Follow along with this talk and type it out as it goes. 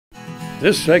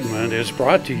This segment is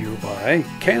brought to you by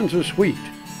Kansas Wheat.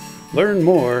 Learn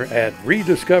more at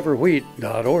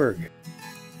rediscoverwheat.org.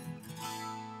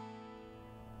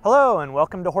 Hello and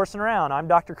welcome to Horsing Around. I'm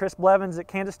Dr. Chris Blevins at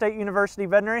Kansas State University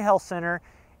Veterinary Health Center,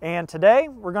 and today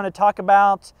we're going to talk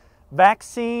about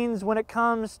vaccines when it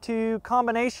comes to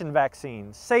combination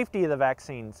vaccines, safety of the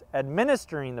vaccines,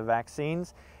 administering the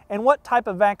vaccines, and what type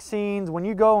of vaccines when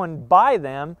you go and buy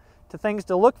them, to things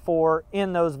to look for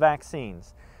in those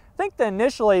vaccines. I think that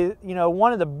initially,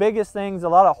 one of the biggest things a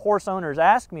lot of horse owners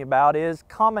ask me about is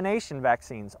combination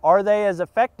vaccines. Are they as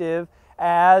effective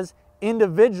as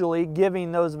individually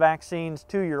giving those vaccines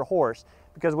to your horse?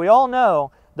 Because we all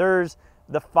know there's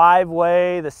the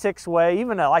 5-way, the 6-way,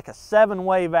 even like a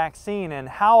 7-way vaccine, and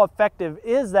how effective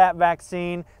is that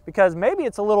vaccine? Because maybe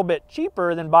it's a little bit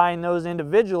cheaper than buying those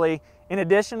individually. In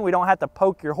addition, we don't have to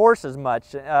poke your horse as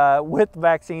much with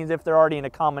vaccines if they're already in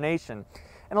a combination.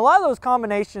 And a lot of those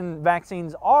combination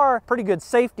vaccines are pretty good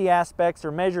safety aspects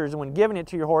or measures when giving it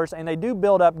to your horse, and they do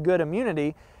build up good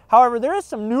immunity. However, there is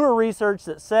some newer research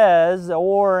that says,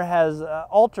 or has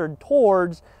altered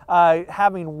towards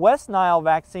having West Nile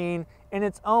vaccine in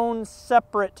its own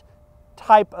separate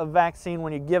type of vaccine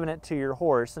when you're giving it to your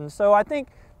horse. And so I think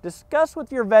discuss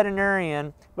with your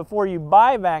veterinarian before you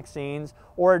buy vaccines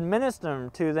or administer them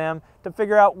to them to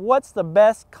figure out what's the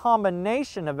best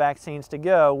combination of vaccines to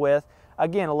go with.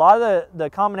 Again, a lot of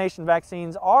the combination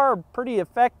vaccines are pretty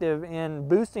effective in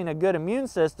boosting a good immune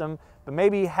system, but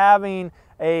maybe having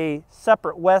a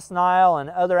separate West Nile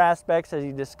and other aspects, as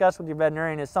you discuss with your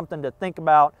veterinarian, is something to think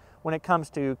about when it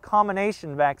comes to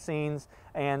combination vaccines,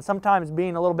 and sometimes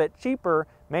being a little bit cheaper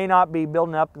may not be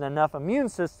building up enough immune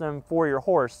system for your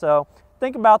horse. So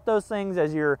think about those things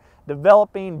as you're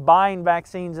developing, buying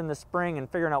vaccines in the spring and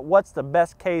figuring out what's the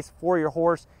best case for your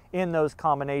horse in those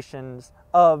combinations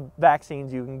of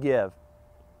vaccines you can give.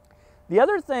 The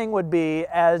other thing would be,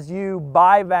 as you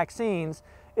buy vaccines,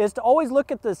 is to always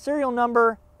look at the serial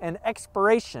number and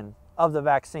expiration of the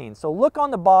vaccine. So look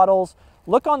on the bottles,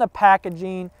 look on the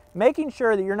packaging, making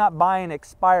sure that you're not buying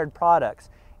expired products.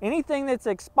 Anything that's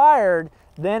expired,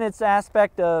 then its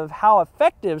aspect of how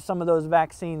effective some of those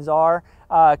vaccines are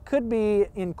could be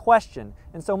in question.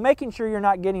 And so making sure you're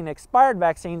not getting expired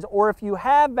vaccines, or if you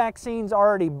have vaccines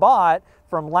already bought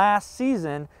from last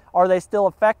season, are they still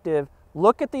effective?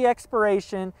 Look at the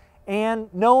expiration,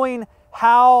 and knowing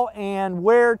how and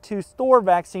where to store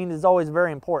vaccines is always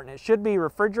very important. It should be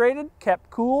refrigerated, kept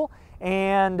cool,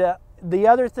 and the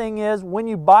other thing is, when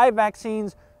you buy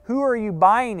vaccines, who are you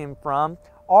buying them from?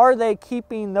 Are they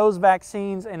keeping those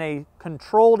vaccines in a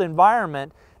controlled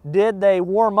environment? Did they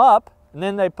warm up and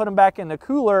then they put them back in the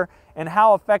cooler? And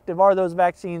how effective are those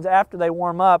vaccines after they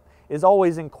warm up is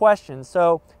always in question.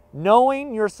 So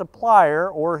knowing your supplier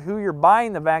or who you're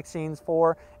buying the vaccines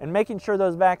for and making sure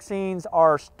those vaccines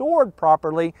are stored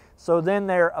properly so then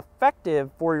they're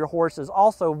effective for your horse is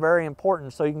also very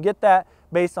important. So you can get that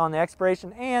based on the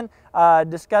expiration, and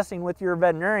discussing with your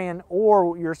veterinarian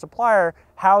or your supplier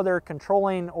how they're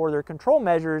controlling or their control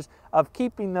measures of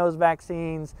keeping those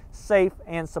vaccines safe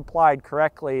and supplied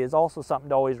correctly is also something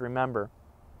to always remember.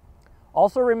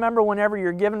 Also remember, whenever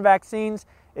you're giving vaccines,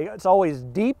 it's always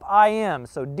deep IM,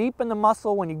 so deep in the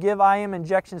muscle when you give IM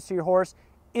injections to your horse,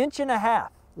 1.5 inch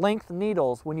length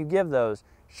needles when you give those.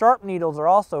 Sharp needles are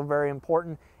also very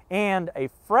important, and a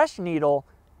fresh needle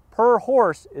per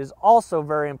horse is also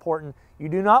very important. You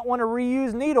do not want to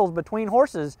reuse needles between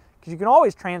horses, because you can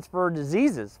always transfer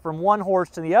diseases from one horse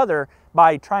to the other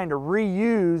by trying to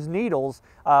reuse needles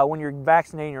when you're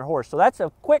vaccinating your horse. So that's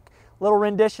a quick little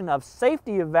rendition of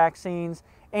safety of vaccines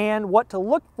and what to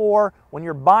look for when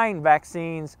you're buying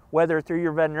vaccines, whether through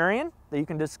your veterinarian that you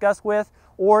can discuss with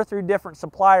or through different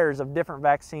suppliers of different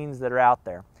vaccines that are out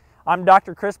there. I'm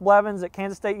Dr. Chris Blevins at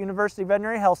Kansas State University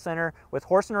Veterinary Health Center with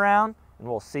Horsing Around, and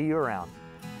we'll see you around.